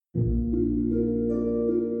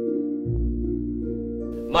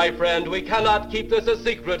My friend, we cannot keep this a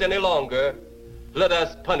secret any longer. Let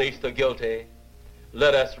us punish the guilty.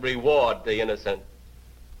 Let us reward the innocent.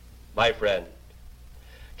 My friend,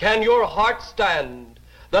 can your heart stand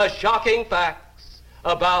the shocking facts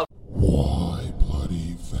about Why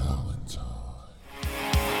Bloody Valentine?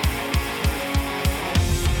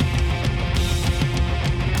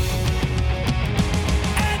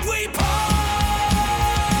 And we party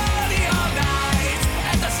all night,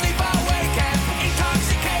 and the sleeper waken,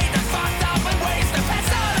 intoxicated, fucked up, and ways to pass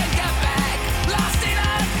out and get back, lost in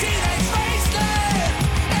a teenage wasteland.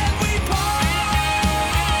 And we party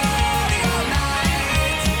all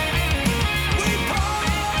night. We party.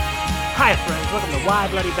 Hi friends, welcome to Why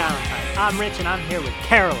Bloody Valentine. I'm Rich and I'm here with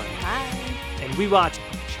Carolyn. Hi. And we watch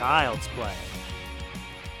Child's Play.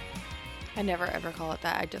 I never ever call it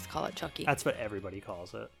that. I just call it Chucky. That's what everybody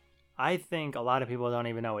calls it. I think a lot of people don't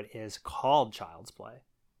even know it is called Child's Play.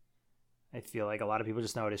 I feel like a lot of people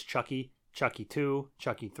just know it as Chucky, Chucky 2,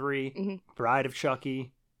 Chucky 3, Bride of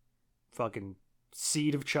Chucky, fucking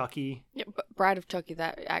Seed of Chucky. Yeah, but Bride of Chucky,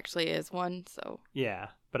 that actually is one, so. Yeah,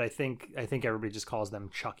 but I think everybody just calls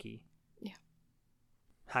them Chucky. Yeah.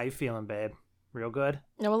 How you feeling, babe? Real good?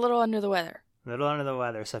 I'm a little under the weather. A little under the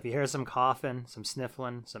weather, so if you hear some coughing, some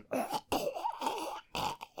sniffling, some...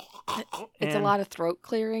 It's a lot of throat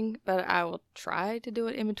clearing, but I will try to do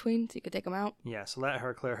it in between so you can take them out. Yeah, so let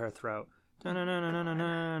her clear her throat.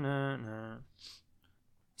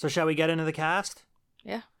 So shall we get into the cast?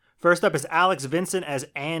 Yeah. First up is Alex Vincent as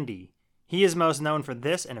Andy. He is most known for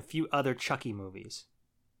this and a few other Chucky movies.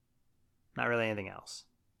 Not really anything else.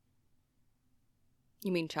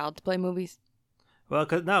 You mean Child's Play movies? Well,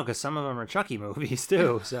 because some of them are Chucky movies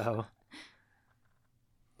too, so...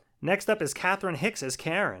 Next up is Catherine Hicks as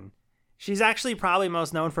Karen. She's actually probably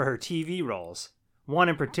most known for her TV roles. One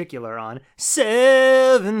in particular on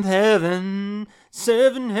Seventh Heaven,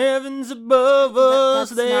 Seven Heavens above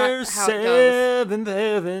us, That's not there's how it goes. Seventh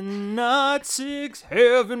Heaven, not sixth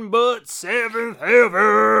heaven, but seventh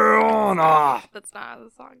heaven. That's not how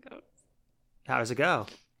the song goes. How does it go?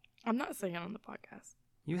 I'm not singing on the podcast.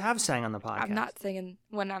 You have sang on the podcast. I'm not singing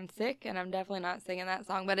when I'm sick, and I'm definitely not singing that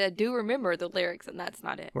song, but I do remember the lyrics, and that's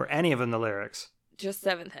not it. Were any of them the lyrics? Just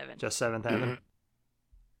Seventh Heaven. Just Seventh Heaven.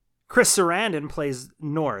 Chris Sarandon plays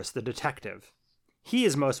Norris, the detective. He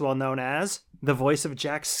is most well known as the voice of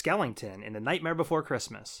Jack Skellington in The Nightmare Before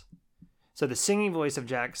Christmas. So the singing voice of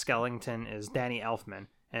Jack Skellington is Danny Elfman,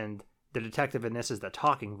 and the detective in this is the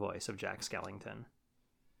talking voice of Jack Skellington.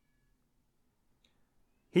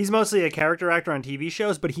 He's mostly a character actor on TV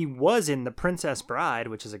shows, but he was in The Princess Bride,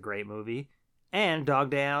 which is a great movie, and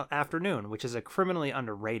Dog Day Afternoon, which is a criminally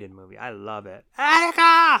underrated movie. I love it.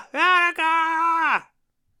 Attica! Attica!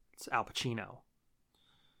 It's Al Pacino.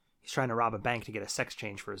 He's trying to rob a bank to get a sex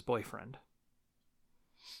change for his boyfriend.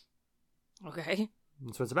 Okay.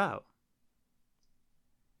 That's what it's about.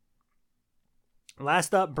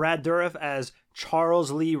 Last up, Brad Dourif as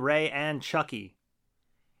Charles Lee Ray and Chucky.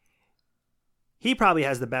 He probably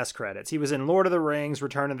has the best credits. He was in Lord of the Rings,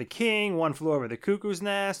 Return of the King, One Flew Over the Cuckoo's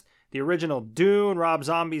Nest, the original Dune, Rob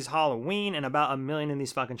Zombie's Halloween, and about 1 million in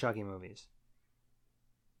these fucking Chucky movies.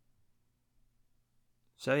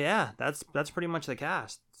 So yeah, that's pretty much the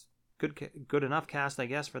cast. Good enough cast, I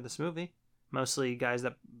guess, for this movie. Mostly guys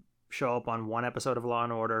that show up on one episode of Law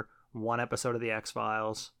 & Order, one episode of The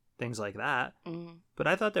X-Files, things like that. Mm. But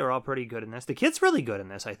I thought they were all pretty good in this. The kid's really good in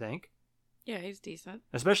this, I think. Yeah, he's decent.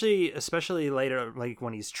 Especially later, like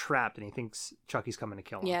when he's trapped and he thinks Chucky's coming to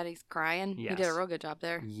kill him. Yeah, and he's crying. Yes. He did a real good job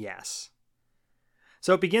there. Yes.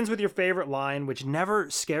 So it begins with your favorite line, which never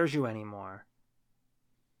scares you anymore.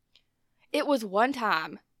 It was one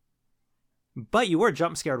time. But you were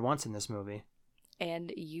jump scared once in this movie.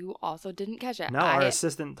 And you also didn't catch it. No, our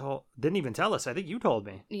assistant didn't even tell us. I think you told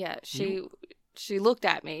me. Yeah, she looked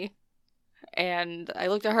at me, and I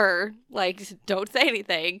looked at her, like, don't say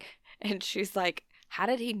anything. And she's like, how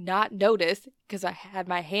did he not notice? Because I had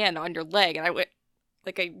my hand on your leg, and I went,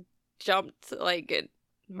 like, I jumped, like, and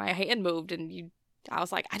my hand moved, and I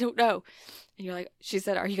was like, I don't know. And you're like, she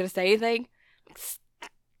said, are you going to say anything?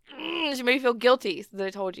 She made me feel guilty, so I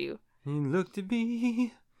told you. He looked at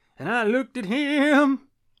me, and I looked at him.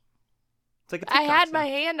 It's like a TikTok I had song. my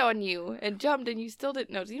hand on you and jumped, and you still didn't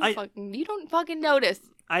notice. You don't fucking notice.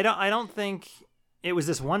 I don't think it was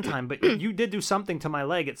this one time, but you did do something to my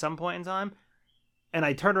leg at some point in time, and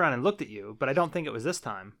I turned around and looked at you, but I don't think it was this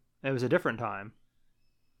time. It was a different time.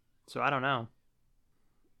 So I don't know.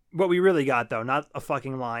 What we really got, though, not a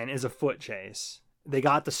fucking line, is a foot chase. They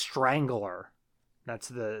got the Strangler. That's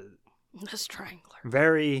the Strangler.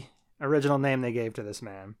 Very original name they gave to this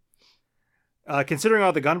man. Considering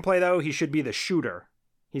all the gunplay, though, he should be the shooter.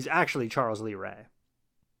 He's actually Charles Lee Ray.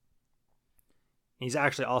 He's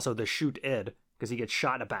actually also the shoot id, because he gets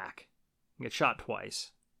shot in the back. He gets shot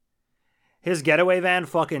twice. His getaway van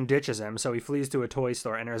fucking ditches him, so he flees to a toy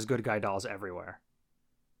store, and there's good guy dolls everywhere.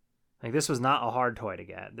 Like, this was not a hard toy to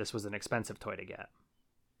get. This was an expensive toy to get.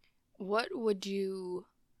 What would you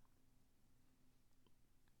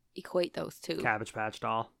equate those to? Cabbage Patch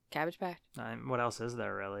doll. Cabbage Patch? What else is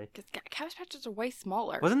there, really? Because Cabbage Patches are way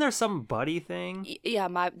smaller. Wasn't there some buddy thing? Yeah,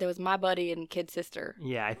 there was My Buddy and Kid Sister.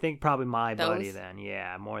 Yeah, I think probably My Those? Buddy then.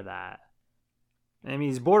 Yeah, more that. I mean,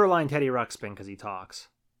 he's borderline Teddy Ruxpin because he talks.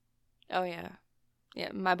 Oh, yeah.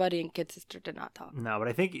 Yeah, My Buddy and Kid Sister did not talk. No, but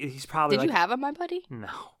I think he's probably Did you have a My Buddy? No,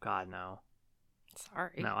 God, no.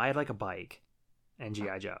 Sorry. No, I had like a bike and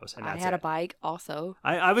G.I. Joes, and I that's had it. a bike also.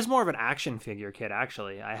 I was more of an action figure kid,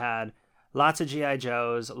 actually. I had lots of G.I.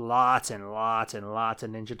 Joes, lots and lots and lots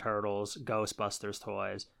of Ninja Turtles, Ghostbusters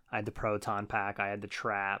toys. I had the Proton Pack. I had the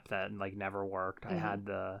Trap that like never worked. I had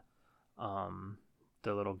the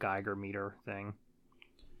little Geiger meter thing.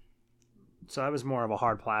 So I was more of a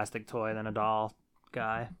hard plastic toy than a doll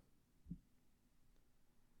guy.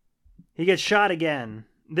 He gets shot again.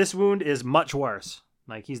 This wound is much worse.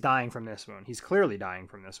 Like, he's dying from this wound. He's clearly dying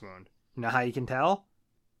from this wound. You know how you can tell?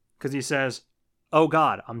 Because he says, "Oh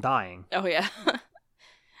God, I'm dying." Oh, yeah.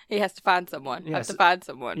 He has to find someone. Yes. Have to find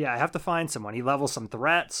someone. Yeah, I have to find someone. He levels some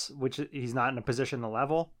threats, which he's not in a position to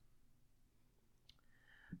level.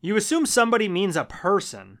 You assume somebody means a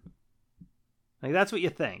person. Like, that's what you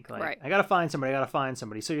think. Like, Right. I gotta find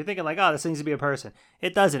somebody. So you're thinking, like, oh, this needs to be a person.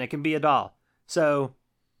 It doesn't. It can be a doll. So,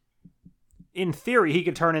 in theory, he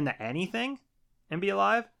could turn into anything and be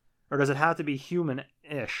alive? Or does it have to be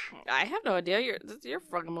human-ish? I have no idea. This is your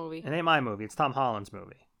fucking movie. It ain't my movie. It's Tom Holland's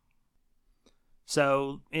movie.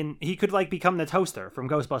 So, he could, like, become the toaster from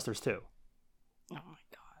Ghostbusters 2. Oh, my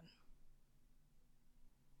God.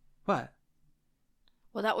 What?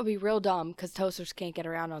 Well, that would be real dumb because toasters can't get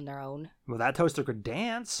around on their own. Well, that toaster could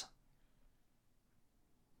dance.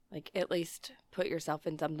 Like, at least put yourself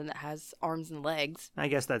in something that has arms and legs. I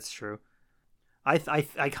guess that's true. I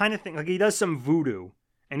kind of think, like, he does some voodoo.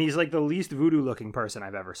 And he's, like, the least voodoo-looking person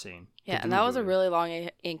I've ever seen. Yeah, to and do that was a voodoo. really long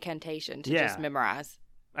incantation to just memorize.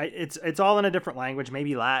 It's all in a different language.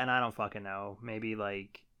 Maybe Latin, I don't fucking know. Maybe,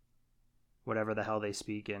 like, whatever the hell they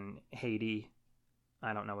speak in Haiti.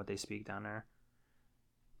 I don't know what they speak down there.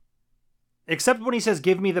 Except when he says,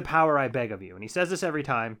 "Give me the power, I beg of you." And he says this every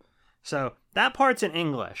time. So, that part's in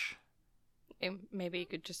English. Maybe you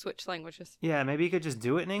could just switch languages. Yeah, maybe you could just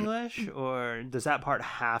do it in English. Or does that part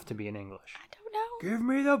have to be in English? I don't know. Give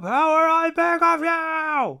me the power, I beg of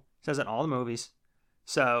you! Says it in all the movies.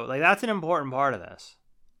 So, like, that's an important part of this.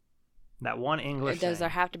 That one English Does thing. there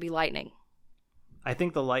have to be lightning? I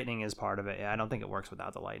think the lightning is part of it. Yeah, I don't think it works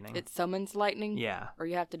without the lightning. It summons lightning? Yeah. Or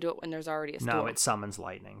you have to do it when there's already a storm? No, it summons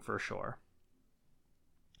lightning, for sure.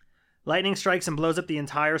 Lightning strikes and blows up the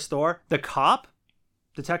entire store. The cop,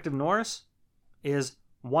 Detective Norris, is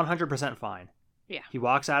 100% fine. Yeah. He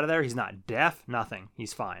walks out of there. He's not deaf, nothing.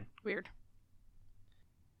 He's fine. Weird.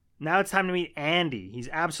 Now it's time to meet Andy. He's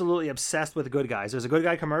absolutely obsessed with good guys. There's a good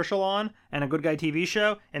guy commercial on and a good guy TV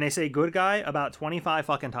show, and they say good guy about 25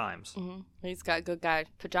 fucking times. Mm-hmm. He's got good guy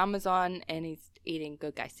pajamas on, and he's eating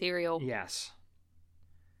good guy cereal. Yes.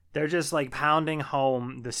 They're just like pounding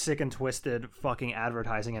home the sick and twisted fucking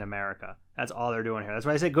advertising in America. That's all they're doing here. That's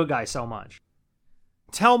why I say good guys so much.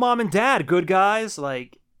 Tell mom and dad, good guys.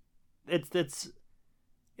 Like, it's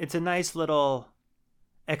a nice little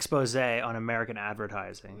expose on American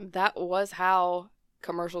advertising. That was how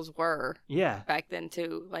commercials were. Yeah. Back then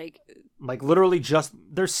too. Like literally just,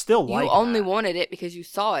 they're still like you only that. wanted it because you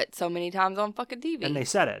saw it so many times on fucking TV. And they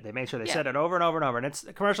said it. They made sure they said it over and over and over.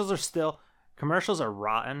 And commercials are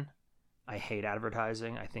rotten. I hate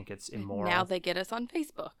advertising. I think it's immoral. Now they get us on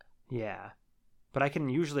Facebook. Yeah. But I can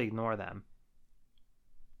usually ignore them.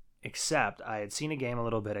 Except I had seen a game a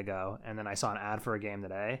little bit ago, and then I saw an ad for a game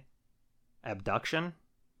today. Abduction.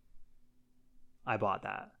 I bought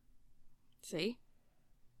that. See?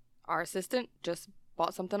 Our assistant just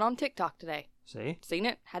bought something on TikTok today. See? Seen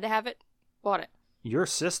it, had to have it, bought it. Your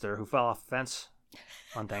sister, who fell off a fence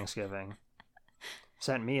on Thanksgiving,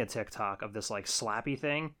 sent me a TikTok of this, like, slappy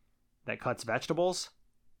thing that cuts vegetables.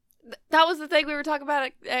 That was the thing we were talking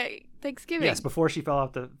about at Thanksgiving. Yes, before she fell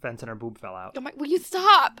off the fence and her boob fell out. I'm like, will you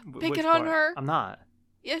stop Which picking on part? her? I'm not.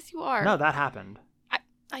 Yes, you are. No, that happened.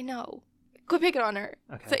 I know. Quit picking on her.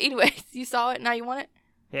 Okay. So anyways, you saw it, now you want it?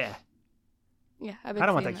 Yeah. Yeah, I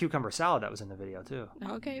don't want that cucumber salad that was in the video, too.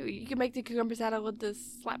 Okay, you can make the cucumber salad with this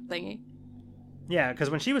slap thingy. Yeah,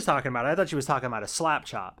 because when she was talking about it, I thought she was talking about a slap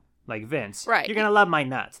chop. like Vince. Right. You're gonna love my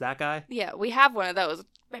nuts. That guy. Yeah, we have one of those.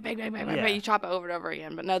 Bang, bang, bang, bang, bang, Yeah. bang, you chop it over and over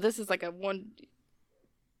again. But no, this is like a one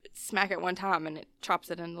smack it one time and it chops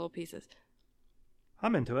it in little pieces.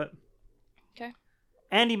 I'm into it. Okay.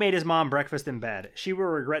 Andy made his mom breakfast in bed. She will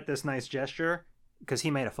regret this nice gesture because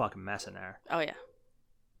he made a fucking mess in there. Oh yeah.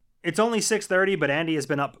 It's only 6:30, but Andy has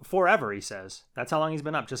been up forever, he says. That's how long he's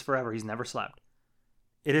been up, just forever. He's never slept.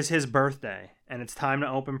 It is his birthday, and it's time to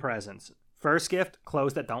open presents. First gift,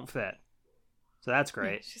 clothes that don't fit. So that's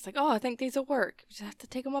great. She's like, oh, I think these will work. You just have to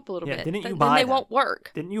take them up a little bit. Didn't you Then buy they them? won't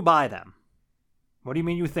work. Didn't you buy them? What do you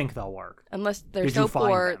mean you think they'll work? Unless they're Did so you find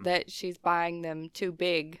poor them? that she's buying them too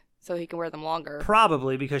big so he can wear them longer.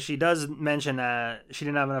 Probably, because she does mention that she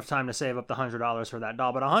didn't have enough time to save up the $100 for that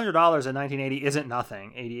doll. But $100 in 1980 isn't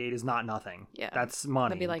nothing. 88 is not nothing. Yeah. That's money.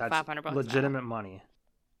 That'd be like That's $500 now. legitimate money.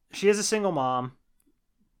 She is a single mom,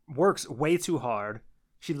 works way too hard.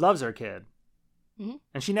 She loves her kid. Mhm.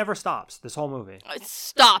 And she never stops this whole movie.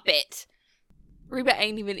 Stop it. Reba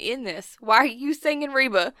ain't even in this. Why are you singing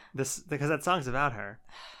Reba? Because that song's about her.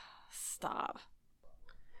 Stop.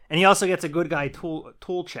 And he also gets a good guy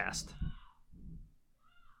tool chest.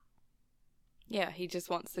 Yeah, he just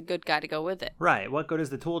wants the good guy to go with it. Right. What good is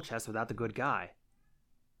the tool chest without the good guy?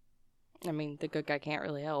 I mean, the good guy can't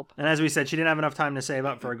really help. And as we said, she didn't have enough time to save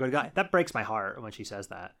up for a good guy. That breaks my heart when she says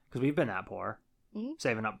that. Because we've been that poor. Mhm.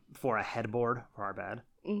 Saving up for a headboard for our bed.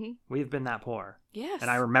 Mm-hmm. We've been that poor. Yes.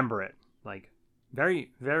 And I remember it, like,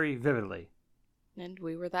 very, very vividly. And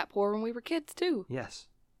we were that poor when we were kids, too. Yes.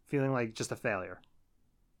 Feeling like just a failure.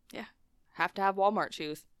 Yeah. Have to have Walmart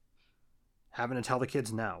shoes. Having to tell the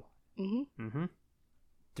kids no. Mm-hmm. Mm-hmm.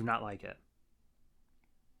 Do not like it.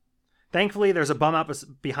 Thankfully, there's a bum up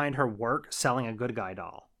behind her work selling a good guy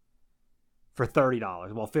doll. For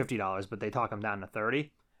 $30. Well, $50, but they talk him down to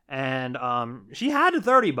 $30. And she had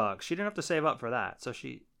 $30. She didn't have to save up for that. So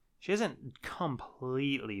she isn't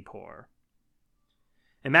completely poor.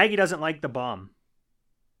 And Maggie doesn't like the bum.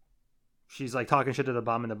 She's like talking shit to the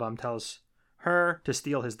bum, and the bum tells her to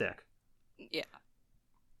steal his dick. Yeah.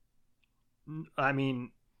 I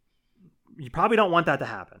mean, you probably don't want that to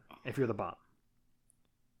happen if you're the bum.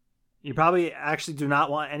 You probably actually do not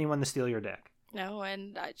want anyone to steal your dick. No,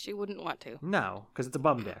 and she wouldn't want to. No, because it's a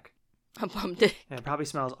bum dick. A bum dick. And it probably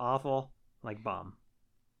smells awful like bum.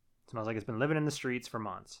 It smells like it's been living in the streets for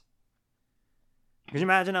months. Could you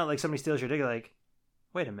imagine how like somebody steals your dick, you're like,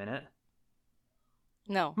 wait a minute,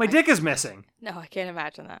 No. my dick is missing. No, I can't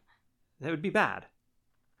imagine that. That would be bad.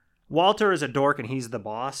 Walter is a dork and he's the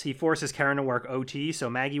boss. He forces Karen to work OT, so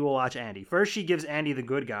Maggie will watch Andy. First, she gives Andy the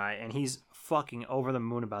good guy, and he's fucking over the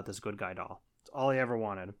moon about this good guy doll. It's all he ever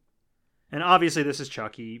wanted. And obviously, this is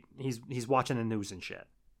Chuck. He's watching the news and shit.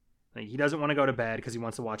 Like, he doesn't want to go to bed because he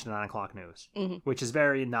wants to watch the 9 o'clock news, which is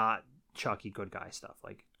very not Chucky good guy stuff.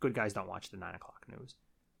 Like, good guys don't watch the 9 o'clock news.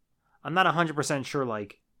 I'm not 100% sure,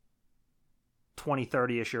 like, 20,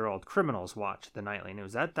 30-ish-year-old criminals watch the nightly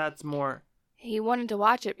news. That's more... He wanted to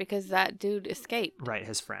watch it because that dude escaped. Right,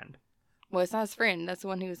 his friend. Well, it's not his friend. That's the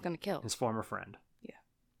one he was going to kill. His former friend. Yeah.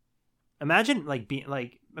 Imagine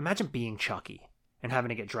being Chucky and having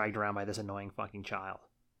to get dragged around by this annoying fucking child.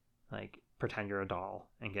 Like, pretend you're a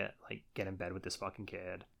doll and get in bed with this fucking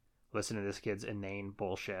kid. Listen to this kid's inane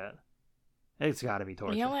bullshit. It's got to be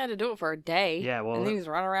torture. He only had to do it for a day. Yeah, well, and then he was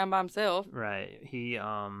running around by himself. Right. He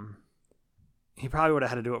probably would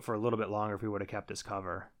have had to do it for a little bit longer if he would have kept his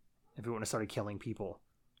cover. If he wouldn't have started killing people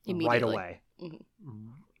right Immediately. away. Mm-hmm.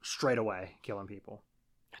 Straight away, killing people.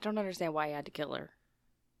 I don't understand why he had to kill her.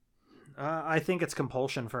 I think it's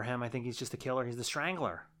compulsion for him. I think he's just a killer. He's the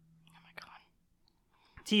strangler. Oh my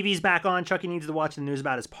god. TV's back on. Chucky needs to watch the news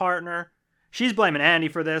about his partner. She's blaming Andy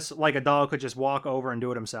for this, like a dog could just walk over and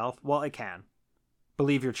do it himself. Well, it can.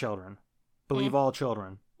 Believe your children. Believe all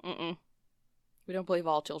children. Mm-mm. We don't believe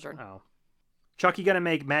all children. Oh. Chucky gonna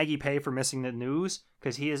make Maggie pay for missing the news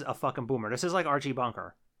because he is a fucking boomer. This is like Archie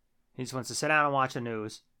Bunker. He just wants to sit down and watch the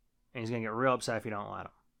news, and he's gonna get real upset if you don't let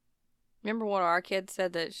him. Remember one of our kids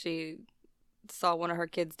said that she saw one of her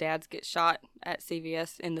kids' dads get shot at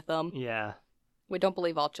CVS in the thumb? Yeah, We don't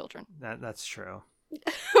believe all children. that's true.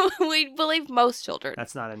 We believe most children.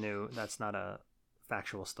 That's not a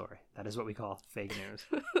factual story. That is what we call fake news.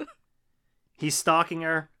 He's stalking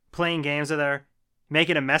her, playing games with her,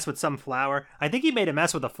 making a mess with some flower. I think he made a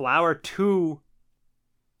mess with the flower to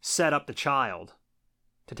set up the child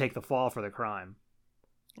to take the fall for the crime.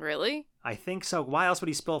 Really? I think so. Why else would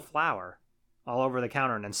he spill flour all over the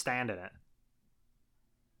counter and then stand in it?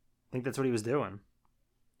 I think that's what he was doing.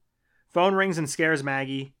 Phone rings and scares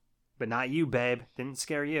Maggie, but not you, babe. Didn't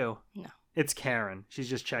scare you. No. It's Karen. She's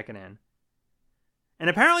just checking in. And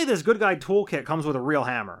apparently this good guy toolkit comes with a real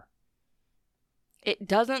hammer. It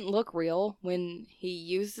doesn't look real when he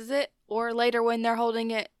uses it, or later when they're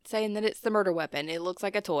holding it, saying that it's the murder weapon. It looks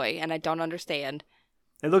like a toy, and I don't understand.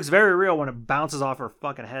 It looks very real when it bounces off her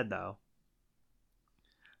fucking head, though.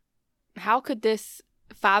 How could this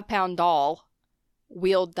 5-pound doll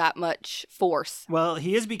wield that much force? Well,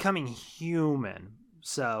 he is becoming human,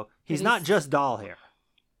 so he's He's- not just doll here.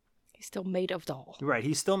 He's still made of doll. Right,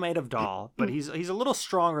 he's still made of doll, but he's a little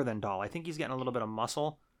stronger than doll. I think he's getting a little bit of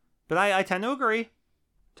muscle. But I tend to agree.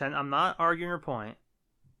 I'm not arguing your point.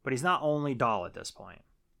 But he's not only doll at this point.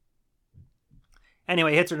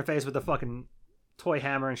 Anyway, he hits her in the face with the fucking toy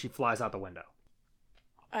hammer and she flies out the window.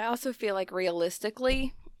 I also feel like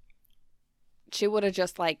realistically, she would have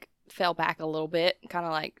just like fell back a little bit, kind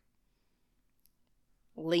of like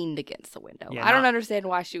leaned against the window. Yeah, I don't understand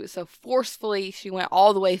why she was so forcefully, she went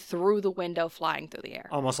all the way through the window, flying through the air.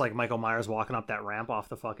 Almost like Michael Myers walking up that ramp off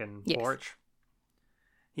the fucking Yes. porch.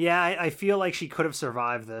 Yeah, I feel like she could have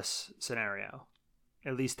survived this scenario.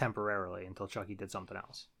 At least temporarily, until Chucky did something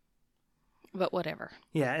else. But whatever.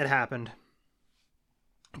 Yeah, it happened.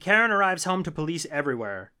 Karen arrives home to police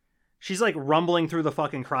everywhere. She's like rumbling through the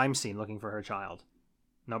fucking crime scene looking for her child.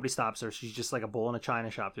 Nobody stops her. She's just like a bull in a china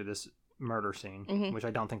shop through this murder scene, which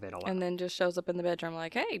I don't think they'd allow. And then just shows up in the bedroom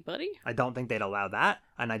like, hey, buddy. I don't think they'd allow that,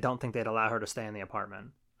 and I don't think they'd allow her to stay in the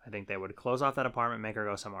apartment. I think they would close off that apartment, make her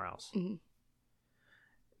go somewhere else. Mhm.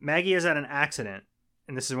 Maggie is at an accident,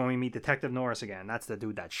 and this is when we meet Detective Norris again. That's the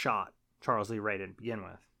dude that shot Charles Lee Ray to begin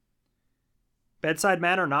with. Bedside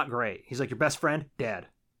manner, not great. He's like, your best friend, dead.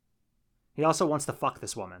 He also wants to fuck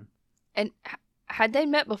this woman. And had they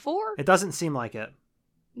met before? It doesn't seem like it.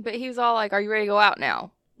 But he was all like, are you ready to go out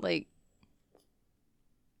now? Like,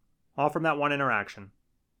 All from that one interaction.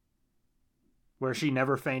 Where she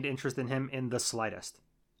never feigned interest in him in the slightest.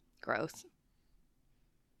 gross.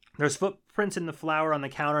 There's footprints in the flour on the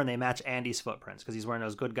counter, and they match Andy's footprints, because he's wearing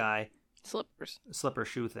those good guy Slippers. slipper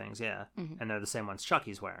shoe things, yeah. Mhm. And they're the same ones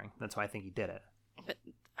Chucky's wearing. That's why I think he did it. But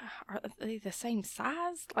are they the same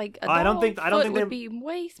size? Like, a I don't doll think- I don't foot think would they- be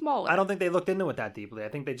way smaller. I don't think they looked into it that deeply. I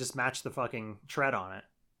think they just matched the fucking tread on it.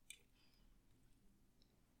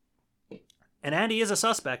 And Andy is a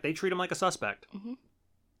suspect. They treat him like a suspect. Mhm.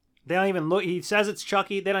 They don't even look. He says it's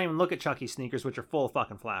Chucky. They don't even look at Chucky's sneakers, which are full of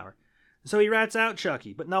fucking flour. So he rats out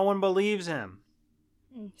Chucky, but no one believes him.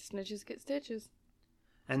 Snitches get stitches.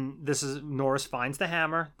 And this is Norris finds the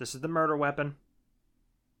hammer. This is the murder weapon.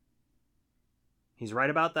 He's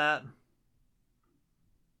right about that.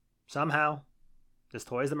 Somehow, this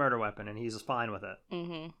toy is the murder weapon, and he's fine with it.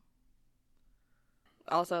 Mm-hmm.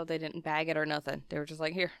 Also, they didn't bag it or nothing. They were just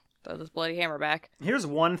like, here, throw this bloody hammer back. Here's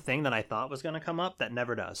one thing that I thought was going to come up that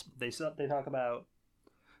never does. They talk about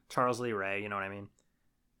Charles Lee Ray, you know what I mean?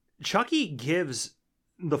 Chucky gives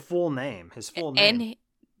the full name, his full name.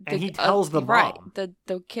 And he tells the right, mom.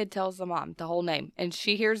 The kid tells the mom the whole name. And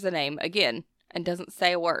she hears the name again and doesn't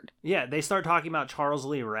say a word. Yeah, they start talking about Charles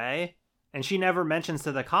Lee Ray, and she never mentions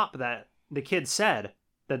to the cop that the kid said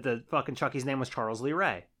that the fucking Chucky's name was Charles Lee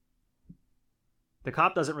Ray. The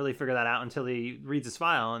cop doesn't really figure that out until he reads his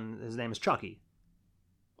file, and his name is Chucky.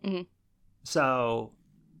 Mm-hmm. So,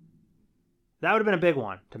 that would have been a big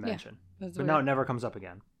one to mention. That's But no, it never comes up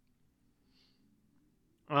again.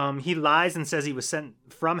 He lies and says he was sent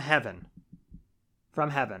from heaven.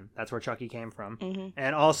 From heaven. That's where Chucky came from. Mm-hmm.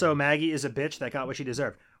 And also, Maggie is a bitch that got what she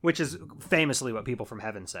deserved. Which is famously what people from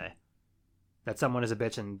heaven say. That someone is a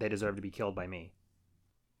bitch and they deserve to be killed by me.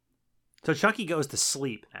 So Chucky goes to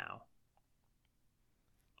sleep now.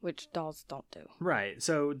 Which dolls don't do. Right.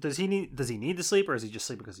 So does he need to sleep, or is he just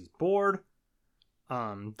sleeping because he's bored?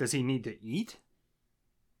 Does he need to eat?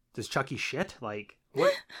 Does Chucky shit? Like,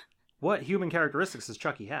 what human characteristics does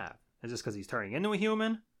Chucky have? Is this because he's turning into a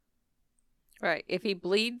human? Right. If he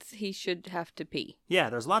bleeds, he should have to pee. Yeah,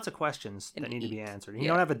 there's lots of questions And that need to be eat. answered. He Yeah.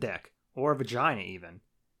 don't have a dick or a vagina even.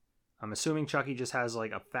 I'm assuming Chucky just has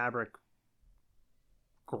like a fabric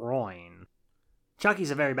groin.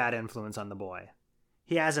 Chucky's a very bad influence on the boy.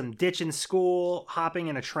 He has him ditching school, hopping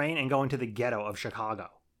in a train, and going to the ghetto of Chicago.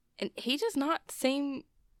 And he does not seem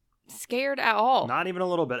scared at all. Not even a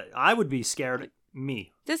little bit. I would be scared,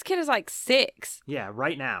 me. This kid is like 6. Yeah,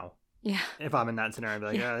 right now. Yeah. If I'm in that scenario, I'd be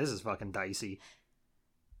like, Yeah. oh, this is fucking dicey.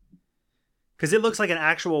 Because it looks like an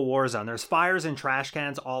actual war zone. There's fires and trash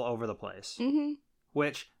cans all over the place. Mm-hmm.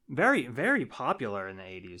 Which, very, very popular in the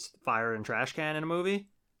 80s. Fire and trash can in a movie.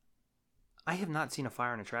 I have not seen a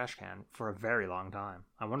fire in a trash can for a very long time.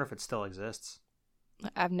 I wonder if it still exists.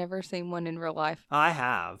 I've never seen one in real life. I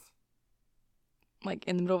have. Like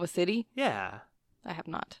in the middle of a city? Yeah. I have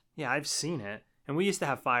not. Yeah, I've seen it. And we used to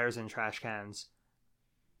have fires in trash cans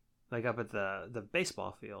Like up at the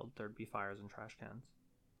baseball field, there'd be fires and trash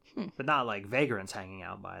cans. But not like vagrants hanging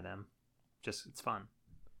out by them. Just, it's fun.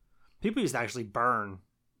 People used to actually burn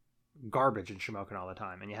garbage in Shamokin all the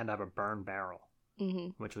time, and you had to have a burn barrel,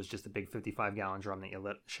 which was just a big 55-gallon drum that you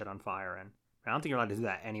lit shit on fire in. I don't think you're allowed to do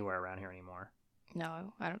that anywhere around here anymore.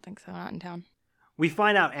 No, I don't think so. Not in town. We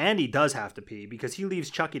find out Andy does have to pee because he leaves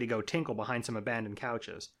Chucky to go tinkle behind some abandoned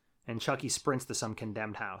couches, and Chucky sprints to some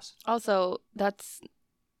condemned house. Also, that's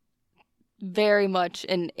very much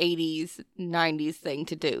an 80s, 90s thing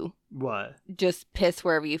to do. What? Just piss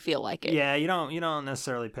wherever you feel like it. Yeah, you don't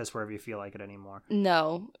necessarily piss wherever you feel like it anymore.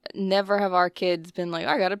 No, never have our kids been like,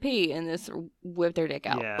 I gotta pee, and just whip their dick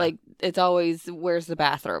out. Yeah. Like, it's always, where's the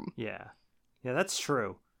bathroom? Yeah. Yeah, that's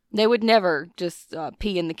true. They would never just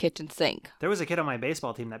pee in the kitchen sink. There was a kid on my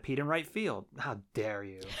baseball team that peed in right field. How dare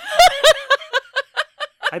you?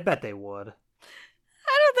 I bet they would.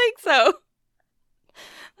 I don't think so.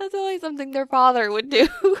 That's only something their father would do.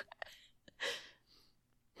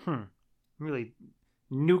 Really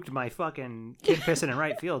nuked my fucking kid pissing in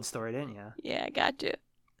right field story, didn't you? Yeah, I got you.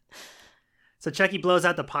 So Chucky blows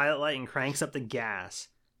out the pilot light and cranks up the gas.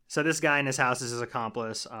 So this guy in his house is his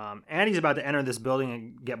accomplice. Andy's about to enter this building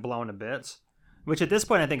and get blown to bits, which at this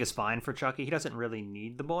point I think is fine for Chucky. He doesn't really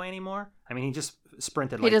need the boy anymore. I mean, he just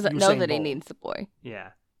sprinted like He doesn't know Usain that he Bolt. needs the boy. Yeah.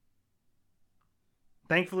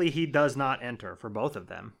 Thankfully, he does not enter for both of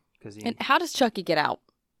them. And how does Chucky get out?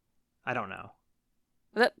 I don't know.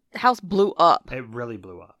 That house blew up. It really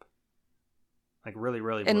blew up. Like, really,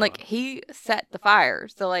 really blew And, like, up. he set the fire.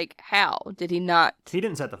 So, like, how did he not? He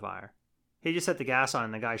didn't set the fire. He just set the gas on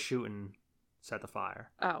and the guy shooting set the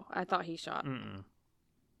fire. Oh, I thought he shot. Mm-mm.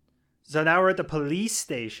 So now we're at the police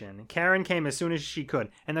station. Karen came as soon as she could.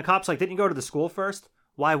 And the cop's like, didn't you go to the school first?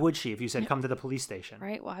 Why would she if you said come to the police station?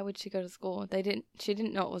 Right? Why would she go to school? She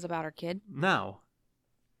didn't know it was about her kid. No.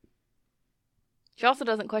 She also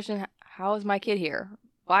doesn't question, how is my kid here?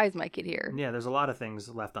 Why is my kid here? Yeah, there's a lot of things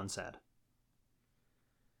left unsaid.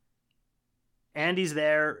 Andy's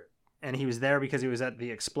there, and he was there because he was at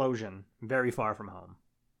the explosion, very far from home.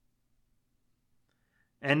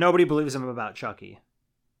 And nobody believes him about Chucky.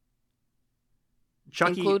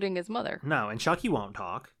 Including his mother. No, and Chucky won't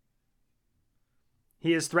talk.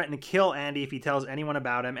 He has threatened to kill Andy if he tells anyone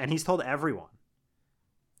about him, and he's told everyone.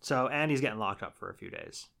 So Andy's getting locked up for a few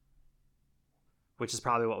days. Which is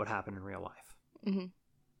probably what would happen in real life. Mm-hmm.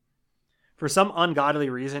 For some ungodly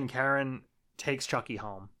reason, Karen takes Chucky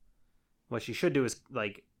home. What she should do is,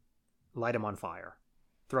 like, light him on fire.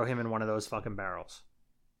 Throw him in one of those fucking barrels.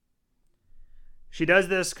 She does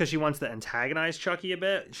this because she wants to antagonize Chucky a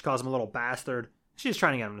bit. She calls him a little bastard. She's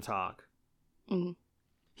trying to get him to talk. Mm-hmm.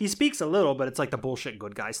 He speaks a little, but it's like the bullshit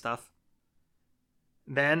good guy stuff.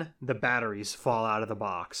 Then the batteries fall out of the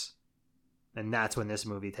box. And that's when this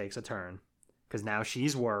movie takes a turn. Because now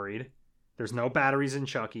she's worried. There's no batteries in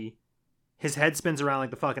Chucky. His head spins around like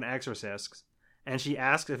the fucking Exorcist. And she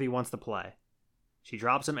asks if he wants to play. She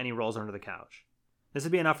drops him and he rolls under the couch. This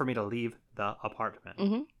would be enough for me to leave the apartment.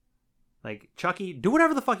 Mm-hmm. Like, Chucky, do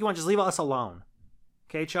whatever the fuck you want. Just leave us alone.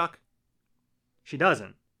 Okay, Chuck? She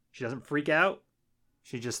doesn't. She doesn't freak out.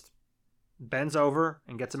 She just bends over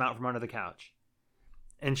and gets him out from under the couch.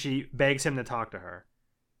 And she begs him to talk to her.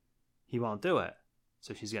 He won't do it.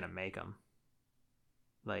 So she's going to make him.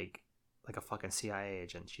 Like a fucking CIA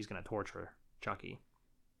agent. She's going to torture Chucky.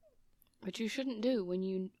 Which you shouldn't do when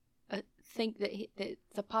you think that it's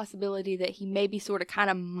a possibility that he maybe sort of kind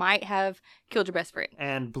of might have killed your best friend.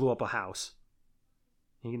 And blew up a house.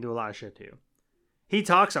 He can do a lot of shit to you. He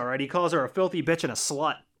talks alright. He calls her a filthy bitch and a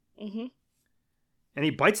slut. Mm-hmm. And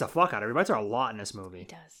he bites the fuck out of her. He bites her a lot in this movie. He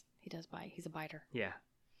does. He does bite. He's a biter. Yeah.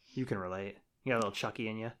 You can relate. You got a little Chucky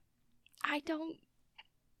in you. I don't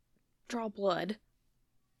draw blood.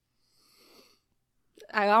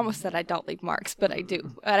 I almost said I don't leave marks, but I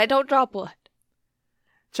do. And I don't draw blood.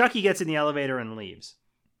 Chucky gets in the elevator and leaves.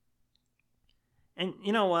 And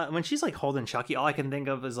you know what? When she's like holding Chucky, all I can think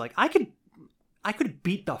of is like, I could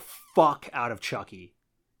beat the fuck out of Chucky.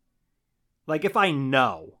 Like, if I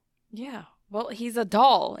know. Yeah. Well, he's a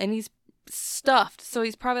doll and he's stuffed, so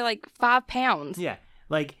he's probably like 5 pounds. Yeah.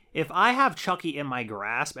 Like, if I have Chucky in my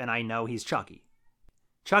grasp and I know he's Chucky,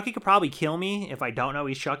 Chucky could probably kill me if I don't know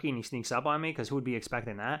he's Chucky and he sneaks up on me, because who would be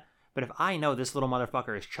expecting that? But if I know this little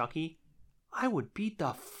motherfucker is Chucky, I would beat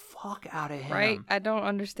the fuck out of him. Right? I don't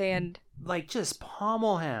understand. Like, just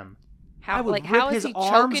pummel him. How, would like, rip how is his he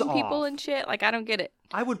arms choking people off. and shit? Like, I don't get it.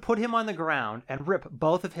 I would put him on the ground and rip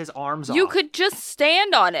both of his arms off. You could just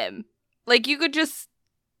stand on him. Like, you could just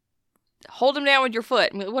hold him down with your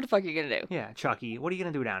foot. I mean, what the fuck are you going to do? Yeah, Chucky, what are you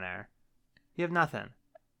going to do down there? You have nothing.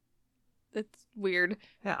 It's weird.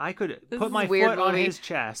 Yeah, I could This put is my a weird foot on movie. his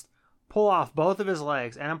chest, pull off both of his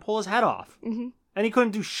legs, and then pull his head off. Mm-hmm. And he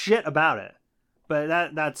couldn't do shit about it.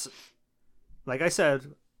 But that's, like I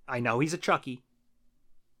said, I know he's a Chucky.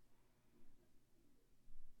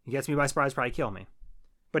 He gets me by surprise, probably kill me.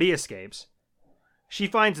 But he escapes. She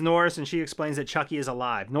finds Norris and she explains that Chucky is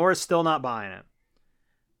alive. Norris still not buying it.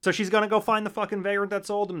 So she's gonna go find the fucking vagrant that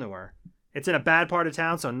sold him to her. It's in a bad part of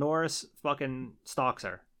town, so Norris fucking stalks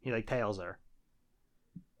her. He like tails her.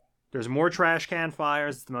 There's more trash can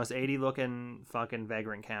fires. It's the most 80 looking fucking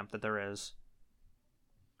vagrant camp that there is.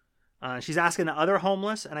 She's asking the other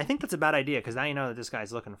homeless, and I think that's a bad idea because now you know that this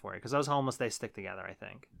guy's looking for you. Because those homeless, they stick together, I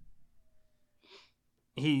think.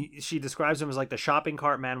 She describes him as like the shopping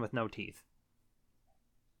cart man with no teeth,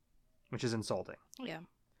 which is insulting. Yeah.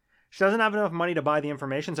 She doesn't have enough money to buy the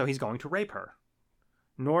information, so he's going to rape her.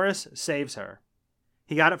 Norris saves her.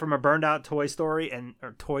 He got it from a burned out toy store,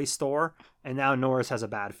 and now Norris has a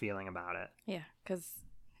bad feeling about it. Yeah, because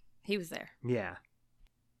he was there. Yeah.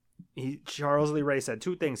 Charles Lee Ray said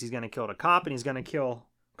two things. He's going to kill the cop and he's going to kill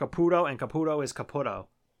Caputo, and Caputo is Caputo.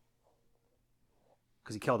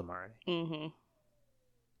 Because he killed him already. Mm-hmm.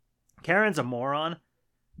 Karen's a moron.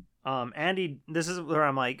 Andy, this is where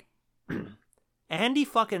I'm like, Andy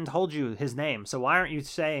fucking told you his name, so why aren't you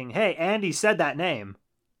saying, hey, Andy said that name?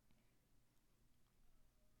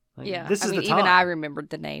 Like, Yeah, this is the time. even I remembered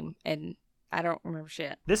the name, and I don't remember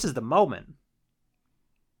shit. This is the moment.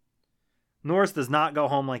 Norris does not go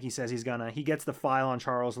home like he says he's gonna. He gets the file on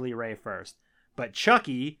Charles Lee Ray first. But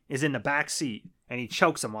Chucky is in the back seat, and he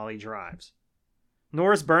chokes him while he drives.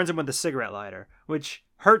 Norris burns him with a cigarette lighter, which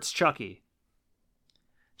hurts Chucky.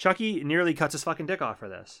 Chucky nearly cuts his fucking dick off for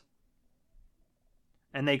this.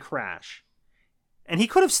 And they crash. And he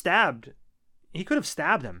could have stabbed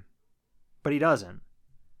him. But he doesn't.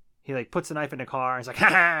 He like puts the knife in the car, and he's like, ha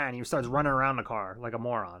ha, and he starts running around the car like a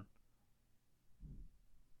moron.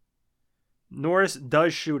 Norris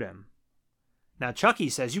does shoot him. Now Chucky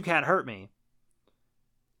says, you can't hurt me.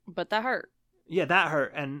 But that hurt. Yeah, that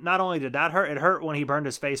hurt. And not only did that hurt, it hurt when he burned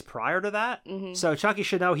his face prior to that. Mm-hmm. So Chucky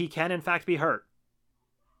should know he can, in fact, be hurt.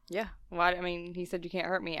 Yeah. Well, I mean, he said you can't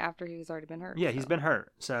hurt me after he's already been hurt. Yeah, he's been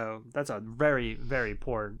hurt. So that's a very, very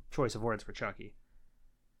poor choice of words for Chucky.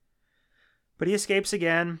 But he escapes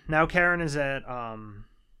again. Now Karen is at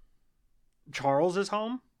Charles's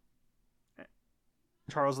home.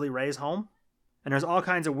 Charles Lee Ray's home. And there's all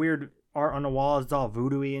kinds of weird art on the walls. It's all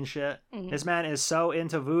voodoo-y and shit. Mm-hmm. This man is so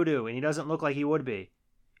into voodoo, and he doesn't look like he would be.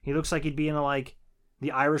 He looks like he'd be in, like,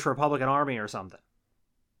 the Irish Republican Army or something.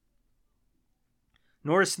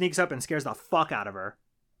 Norris sneaks up and scares the fuck out of her.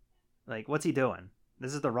 Like, what's he doing?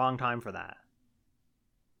 This is the wrong time for that.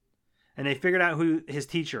 And they figured out who his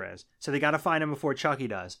teacher is, so they gotta find him before Chucky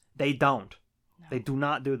does. They don't. No. They do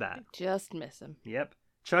not do that. They just miss him. Yep.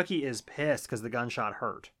 Chucky is pissed because the gunshot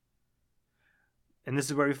hurt. And this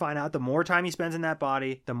is where we find out the more time he spends in that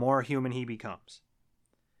body, the more human he becomes.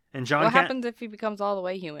 And John What happens if he becomes all the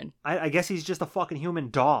way human? I guess he's just a fucking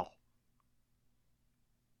human doll.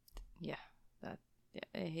 Yeah.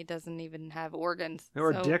 He doesn't even have organs.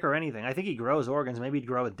 Or a dick or anything. I think he grows organs. Maybe he'd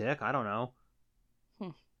grow a dick. I don't know.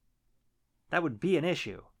 That would be an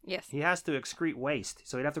issue. Yes. He has to excrete waste,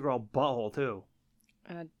 so he'd have to grow a butthole too.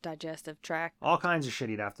 And a digestive tract. All kinds of shit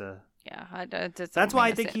he'd have to... Yeah. That's why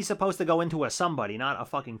I think he's supposed to go into a somebody, not a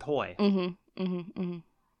fucking toy. Mm-hmm. Mm-hmm. Mm-hmm.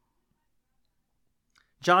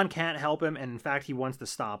 John can't help him, and in fact he wants to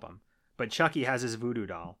stop him. But Chucky has his voodoo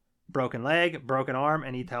doll. Broken leg, broken arm,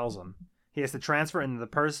 and he tells him. He has to transfer into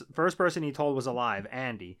the first person he told was alive,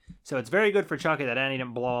 Andy. So it's very good for Chucky that Andy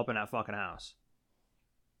didn't blow up in that fucking house.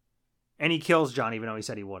 And he kills John even though he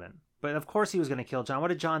said he wouldn't. But of course he was going to kill John. What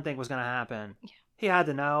did John think was going to happen? Yeah. He had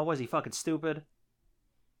to know. Was he fucking stupid?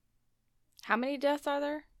 How many deaths are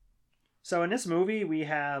there? So in this movie, we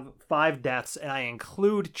have 5 deaths, and I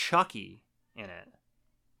include Chucky in it.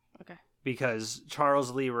 Okay. Because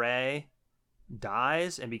Charles Lee Ray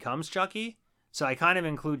dies and becomes Chucky. So I kind of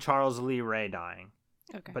include Charles Lee Ray dying.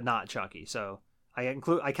 Okay. But not Chucky. So I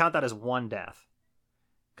count that as 1 death.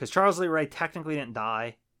 Because Charles Lee Ray technically didn't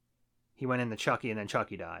die. He went into Chucky, and then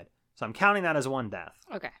Chucky died. So I'm counting that as 1 death.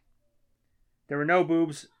 Okay. There were no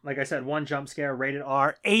boobs. Like I said, 1 jump scare, rated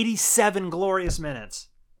R. 87 glorious minutes.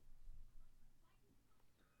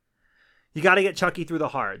 You got to get Chucky through the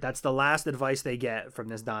heart. That's the last advice they get from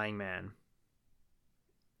this dying man.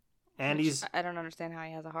 Andy's... I don't understand how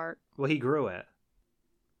he has a heart. Well, he grew it.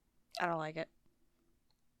 I don't like it.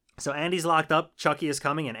 So Andy's locked up, Chucky is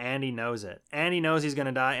coming, and Andy knows it. Andy knows he's going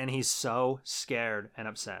to die, and he's so scared and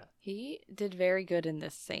upset. He did very good in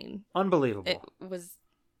this scene. Unbelievable. It was,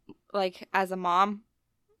 like, as a mom,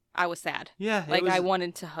 I was sad. Yeah. Like, I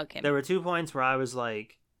wanted to hug him. There were 2 points where I was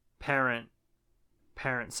like, parent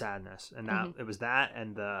sadness. And that it was that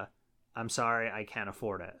and the, I'm sorry, I can't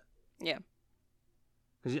afford it. Yeah.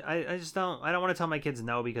 Because I just don't want to tell my kids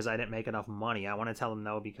no because I didn't make enough money. I want to tell them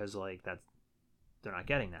no because, like, that's, they're not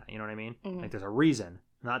getting that. You know what I mean? Like, there's a reason.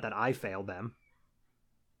 Not that I failed them.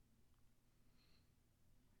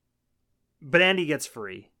 But Andy gets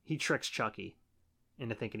free. He tricks Chucky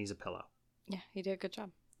into thinking he's a pillow. Yeah, he did a good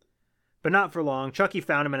job. But not for long. Chucky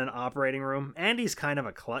found him in an operating room. Andy's kind of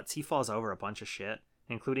a klutz. He falls over a bunch of shit,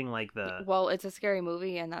 including, like, the... Well, it's a scary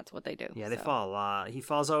movie, and that's what they do. Yeah, they fall a lot. He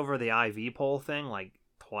falls over the IV pole thing, like,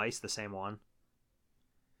 twice, the same one.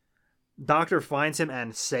 Doctor finds him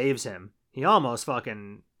and saves him. He almost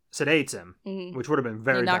fucking sedates him, which would have been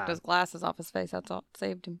very bad. He knocked his glasses off his face. That's all.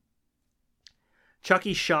 Saved him.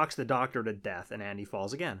 Chucky shocks the doctor to death, and Andy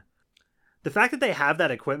falls again. The fact that they have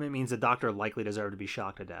that equipment means the doctor likely deserved to be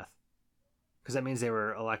shocked to death. Because that means they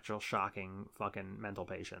were electroshocking fucking mental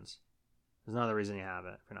patients. There's no other reason you have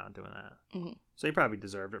it if you're not doing that. So he probably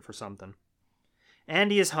deserved it for something.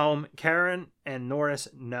 Andy is home. Karen and Norris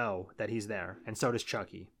know that he's there, and so does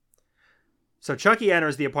Chucky. So Chucky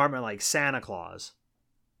enters the apartment like Santa Claus.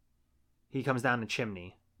 He comes down the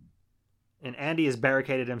chimney. And Andy has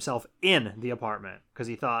barricaded himself in the apartment because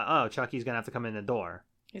he thought, oh, Chucky's going to have to come in the door.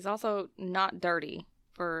 He's also not dirty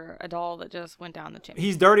for a doll that just went down the chimney.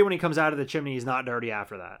 He's dirty when he comes out of the chimney. He's not dirty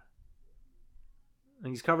after that.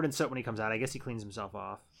 And he's covered in soot when he comes out. I guess he cleans himself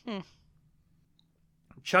off.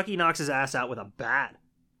 Chucky knocks his ass out with a bat.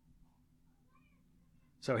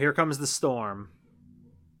 So here comes the storm.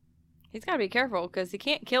 He's got to be careful because he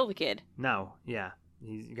can't kill the kid. No, yeah.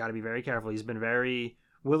 He's got to be very careful. He's been very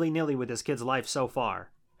willy-nilly with this kid's life so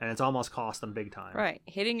far. And it's almost cost him big time. Right.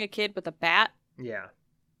 Hitting a kid with a bat? Yeah.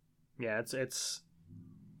 Yeah, it's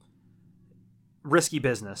risky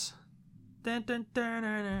business. Dun, dun, dun,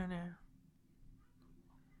 dun, dun, dun.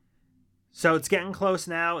 So it's getting close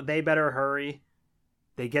now. They better hurry.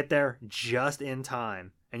 They get there just in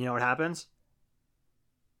time. And you know what happens?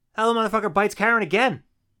 Hell, the motherfucker bites Karen again.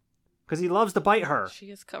 Because he loves to bite her. She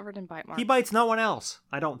is covered in bite marks. He bites no one else,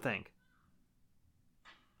 I don't think.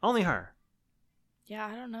 Only her. Yeah,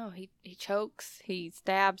 I don't know. He chokes, he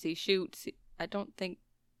stabs, he shoots. I don't think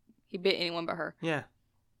he bit anyone but her. Yeah.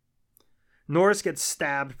 Norris gets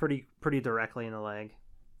stabbed pretty directly in the leg.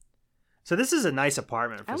 So this is a nice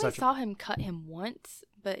apartment for I only saw him cut him once,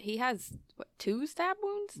 but he has, 2 stab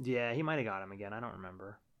wounds? Yeah, he might have got him again. I don't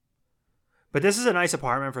remember. But this is a nice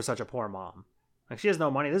apartment for such a poor mom. Like, she has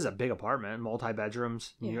no money. This is a big apartment,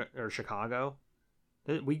 multi-bedrooms, New York, or Chicago.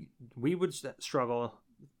 We would struggle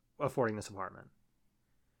affording this apartment.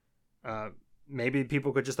 Maybe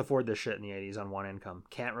people could just afford this shit in the 80s on one income.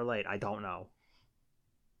 Can't relate. I don't know.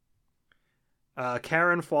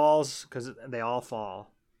 Karen falls, because they all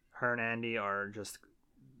fall. Her and Andy are just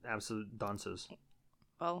absolute dunces.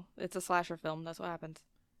 Well, it's a slasher film. That's what happens.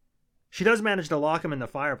 She does manage to lock him in the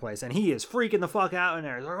fireplace, and he is freaking the fuck out in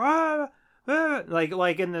there. He's like, ah, ah,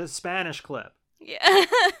 like in the Spanish clip. Yeah.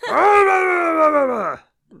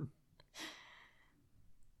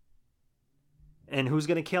 And who's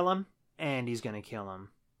going to kill him? Andy's going to kill him.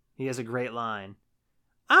 He has a great line.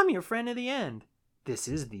 I'm your friend to the end. This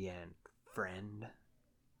is the end, friend.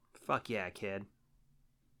 Fuck yeah, kid.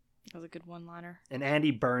 That was a good one-liner. And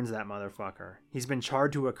Andy burns that motherfucker. He's been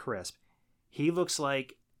charred to a crisp. He looks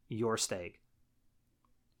like your steak.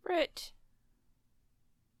 Rich.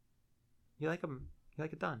 You like him? You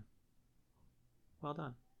like it done? Well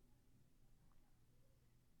done.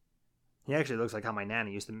 He actually looks like how my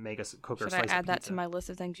nanny used to make us cook her slice of pizza. Should I add that to my list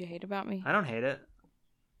of things you hate about me? I don't hate it.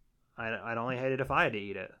 I'd only hate it if I had to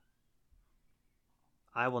eat it.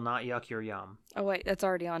 I will not yuck your yum. Oh, wait. That's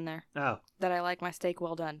already on there. Oh. That I like my steak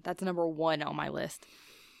well done. That's number 1 on my list.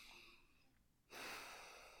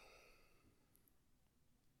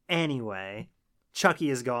 Anyway, Chucky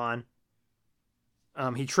is gone.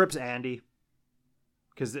 He trips Andy.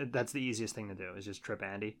 Because that's the easiest thing to do, is just trip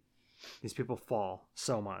Andy. These people fall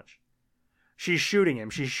so much. She's shooting him.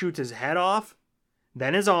 She shoots his head off,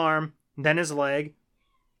 then his arm, then his leg.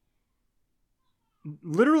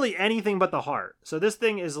 Literally anything but the heart. So this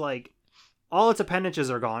thing is like, all its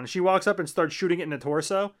appendages are gone. She walks up and starts shooting it in the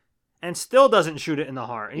torso, and still doesn't shoot it in the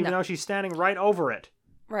heart, even though she's standing right over it.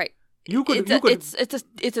 Right.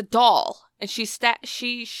 It's a doll, and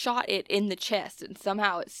she shot it in the chest, and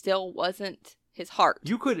somehow it still wasn't his heart.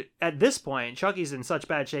 You could, at this point, Chucky's in such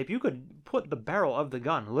bad shape, you could put the barrel of the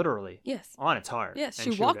gun, literally, on its heart. Yes,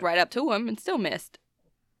 she walked right up to him and still missed.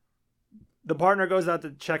 The partner goes out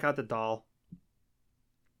to check out the doll.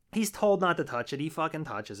 He's told not to touch it. He fucking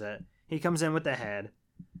touches it. He comes in with the head.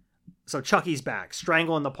 So Chucky's back,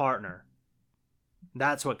 strangling the partner.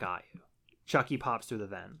 That's what got you. Chucky pops through the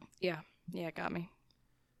vent. Yeah, it got me.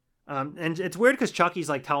 And it's weird because Chucky's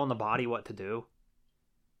like telling the body what to do.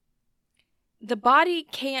 The body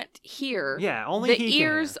can't hear. Yeah, only the he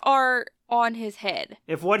ears can hear. are on his head.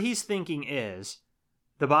 If what he's thinking is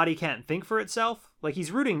the body can't think for itself, like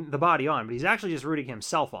he's rooting the body on, but he's actually just rooting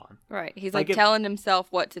himself on. Right. He's Like like telling himself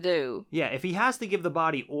what to do. Yeah, if he has to give the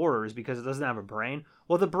body orders because it doesn't have a brain,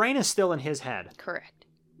 well, the brain is still in his head. Correct.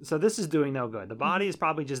 So this is doing no good. The body is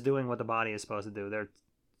probably just doing what the body is supposed to do. They're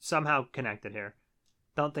somehow connected here.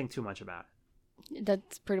 Don't think too much about it.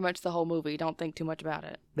 That's pretty much the whole movie. Don't think too much about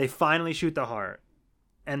it. They finally shoot the heart,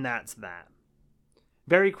 and that's that.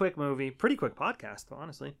 Very quick movie. Pretty quick podcast,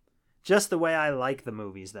 honestly. Just the way I like the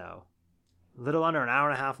movies, though. A little under an hour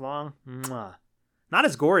and a half long. Mwah. Not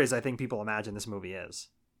as gory as I think people imagine this movie is.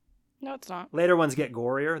 No, it's not. Later ones get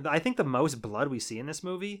gorier. I think the most blood we see in this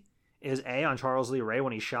movie is A, on Charles Lee Ray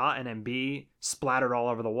when he's shot, and then B, splattered all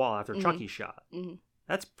over the wall after Chucky's shot. Mm-hmm.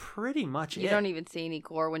 That's pretty much it. You don't even see any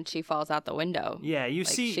gore when she falls out the window. Yeah, you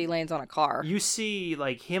Like, see... she lands on a car. You see,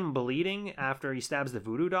 like, him bleeding after he stabs the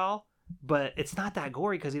voodoo doll, but it's not that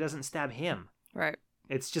gory because he doesn't stab him. Right.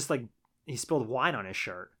 It's just like he spilled wine on his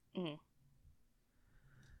shirt. Mm.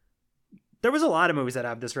 There was a lot of movies that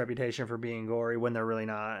have this reputation for being gory when they're really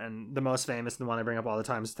not, and the most famous, and the one I bring up all the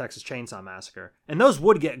time, is Texas Chainsaw Massacre. And those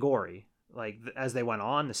would get gory, like, as they went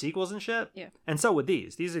on, the sequels and shit. Yeah. And so would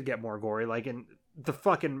these. These would get more gory, like in the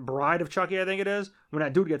fucking Bride of Chucky, I think it is, when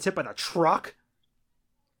that dude gets hit by the truck.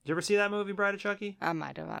 Did you ever see that movie, Bride of Chucky? I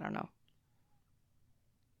might have. I don't know.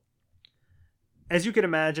 As you can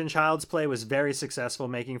imagine, Child's Play was very successful,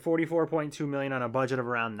 making $44.2 million on a budget of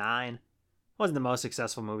around $9 million. Wasn't the most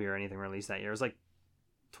successful movie or anything released that year. It was like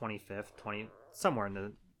 25th, somewhere in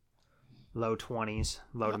the low 20s,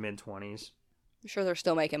 low to mid 20s. I'm sure they're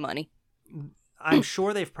still making money. I'm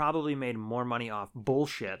sure they've probably made more money off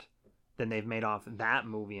bullshit than they've made off that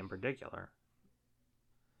movie in particular.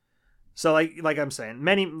 So like I'm saying,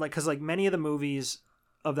 many of the movies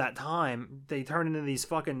of that time, they turn into these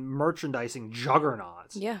fucking merchandising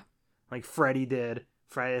juggernauts. Yeah. Like Freddy did,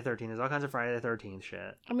 Friday the 13th. There's all kinds of Friday the 13th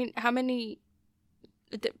shit. I mean, how many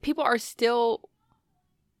people are still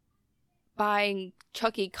buying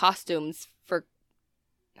Chucky costumes for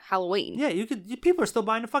Halloween? Yeah, people are still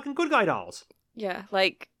buying the fucking Good Guy dolls. Yeah,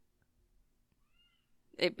 like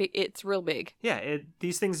it's real big. Yeah,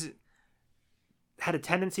 these things had a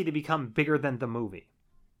tendency to become bigger than the movie.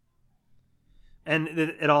 And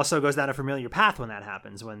it also goes down a familiar path when that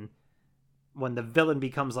happens, when the villain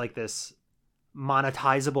becomes like this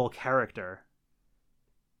monetizable character,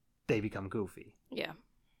 they become goofy. Yeah.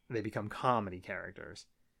 They become comedy characters.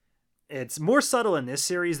 It's more subtle in this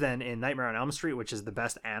series than in Nightmare on Elm Street, which is the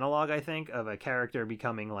best analog, I think, of a character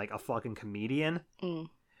becoming like a fucking comedian. Mm.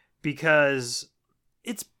 Because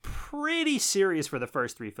it's pretty serious for the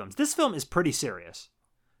first three films. This film is pretty serious.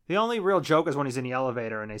 The only real joke is when he's in the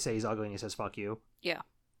elevator and they say he's ugly and he says, "Fuck you." Yeah.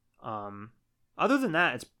 Other than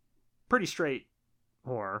that, it's pretty straight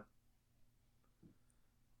horror.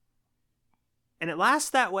 And it lasts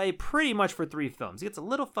that way pretty much for three films. It gets a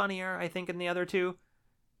little funnier, I think, in the other two.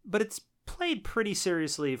 But it's played pretty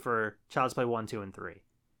seriously for Child's Play 1, 2, and 3.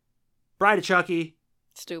 Bride of Chucky.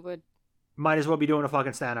 Stupid. Might as well be doing a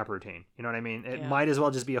fucking stand-up routine. You know what I mean? It might as well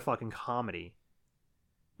just be a fucking comedy.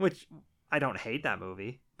 Which, I don't hate that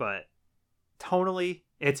movie, but tonally,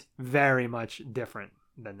 it's very much different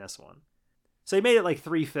than this one. So he made it like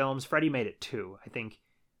 3 films. Freddy made it 2. I think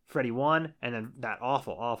Freddy 1, and then that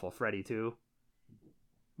awful, awful Freddy 2,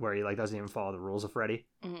 where he like doesn't even follow the rules of Freddy.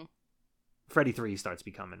 Mm-hmm. Freddy 3 starts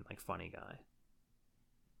becoming like funny guy.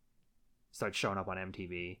 Starts showing up on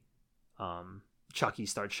MTV. Chucky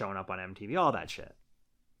starts showing up on MTV. All that shit.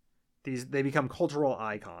 They become cultural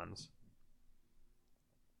icons.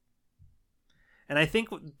 And I think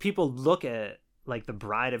people look at like the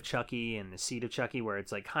Bride of Chucky and the Seed of Chucky, where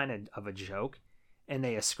it's like kind of a joke, and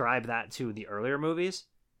they ascribe that to the earlier movies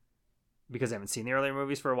because they haven't seen the earlier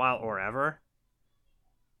movies for a while or ever.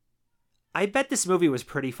 I bet this movie was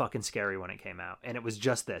pretty fucking scary when it came out, and it was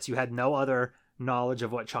just this. You had no other knowledge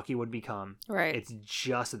of what Chucky would become. Right. It's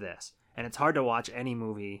just this. And it's hard to watch any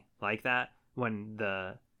movie like that when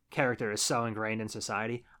the character is so ingrained in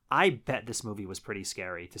society. I bet this movie was pretty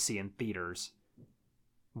scary to see in theaters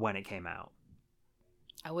when it came out.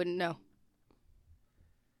 I wouldn't know.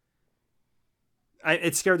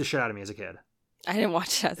 It scared the shit out of me as a kid. I didn't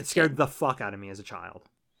watch that. It scared the fuck out of me as a child.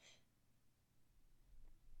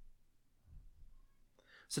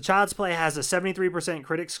 So Child's Play has a 73%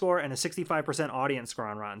 critic score and a 65% audience score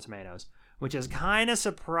on Rotten Tomatoes, which is kind of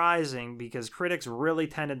surprising because critics really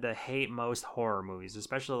tended to hate most horror movies,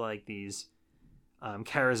 especially like these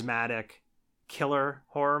charismatic killer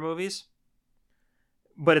horror movies.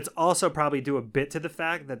 But it's also probably due a bit to the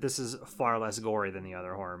fact that this is far less gory than the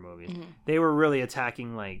other horror movies. Mm-hmm. They were really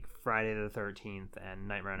attacking like Friday the 13th and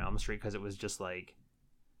Nightmare on Elm Street because it was just like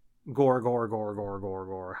gore, gore, gore, gore, gore,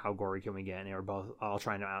 gore. How gory can we get? And they were both all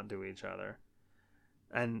trying to outdo each other.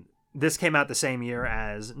 And this came out the same year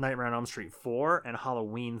as Nightmare on Elm Street 4 and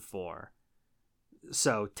Halloween 4.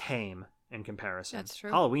 So tame in comparison. That's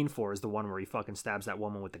true. Halloween 4 is the one where he fucking stabs that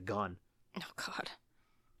woman with the gun. Oh, God.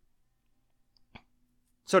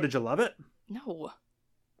 So did you love it? No.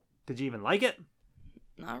 Did you even like it?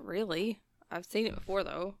 Not really. I've seen it before,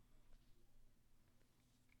 though.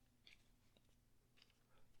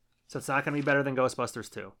 So it's not going to be better than Ghostbusters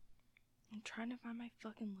 2. I'm trying to find my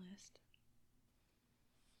fucking list.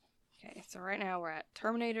 Okay, so right now we're at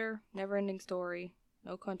Terminator, Neverending Story,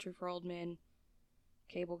 No Country for Old Men,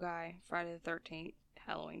 Cable Guy, Friday the 13th,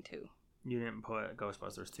 Halloween 2. You didn't put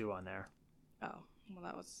Ghostbusters 2 on there. Oh, well,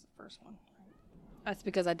 that was the first one. That's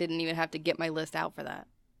because I didn't even have to get my list out for that.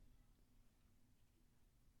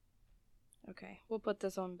 Okay, we'll put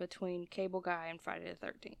this on between Cable Guy and Friday the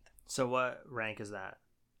 13th. So what rank is that?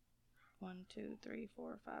 1, 2, 3,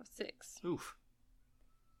 4, 5, 6. Oof.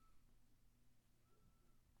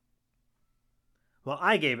 Well,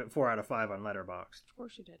 I gave it 4 out of 5 on Letterboxd. Of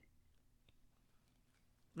course you did.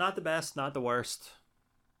 Not the best, not the worst.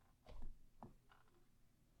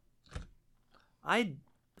 I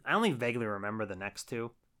only vaguely remember the next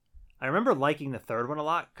two. I remember liking the third one a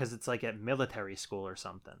lot because it's like at military school or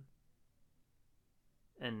something.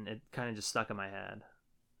 And it kind of just stuck in my head.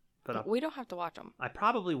 But We don't have to watch them. I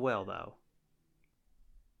probably will, though.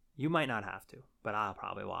 You might not have to, but I'll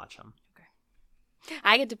probably watch them.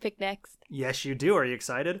 I get to pick next. Yes, you do. Are you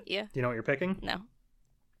excited? Yeah. Do you know what you're picking? No.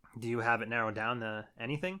 Do you have it narrowed down to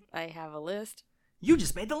anything? I have a list. You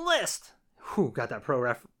just made the list! Whew, got that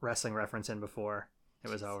wrestling reference in before it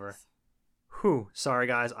was over. Whew, sorry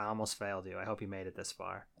guys, I almost failed you. I hope you made it this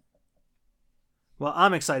far. Well,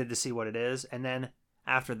 I'm excited to see what it is, and then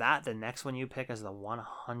after that, the next one you pick is the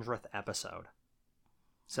 100th episode.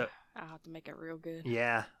 So I'll have to make it real good.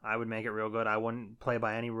 yeah, I would make it real good. I wouldn't play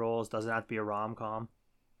by any rules. Doesn't have to be a rom-com.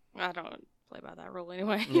 I don't play by that rule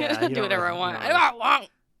anyway. Yeah, I you do don't whatever I really- want. no. I do what I want.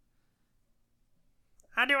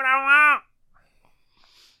 I do what I want!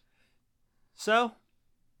 So,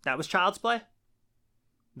 that was Child's Play.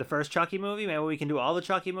 The first Chucky movie. Maybe we can do all the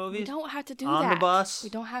Chucky movies. We don't have to do On that. the bus. We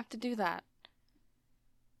don't have to do that.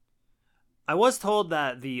 I was told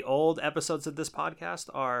that the old episodes of this podcast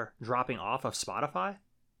are dropping off of Spotify.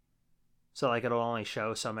 So, like, it'll only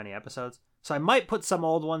show so many episodes. So I might put some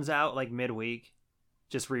old ones out, like, midweek.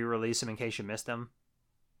 Just re-release them in case you missed them.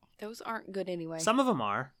 Those aren't good anyway. Some of them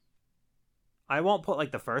are. I won't put,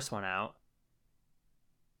 like, the first one out.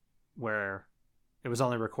 Where it was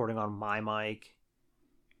only recording on my mic.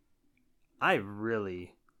 I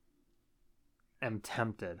really am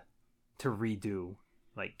tempted to redo,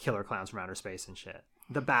 like, Killer Clowns from Outer Space and shit.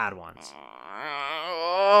 The bad ones.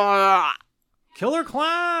 Killer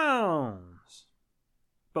Clowns!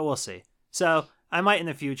 But we'll see. So, I might in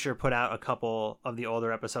the future put out a couple of the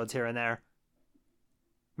older episodes here and there.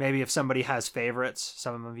 Maybe if somebody has favorites,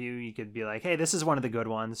 some of you could be like, hey, this is one of the good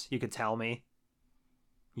ones. You could tell me.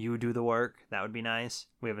 You do the work. That would be nice.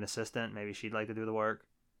 We have an assistant. Maybe she'd like to do the work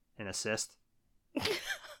and assist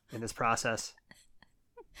in this process.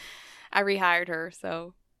 I rehired her,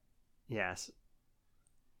 so. Yes.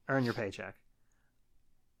 Earn your paycheck.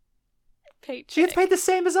 Paycheck. She gets paid the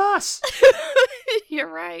same as us. You're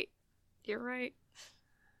right. You're right.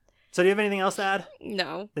 So do you have anything else to add?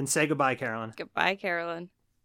 No. Then say goodbye, Carolyn. Goodbye, Carolyn.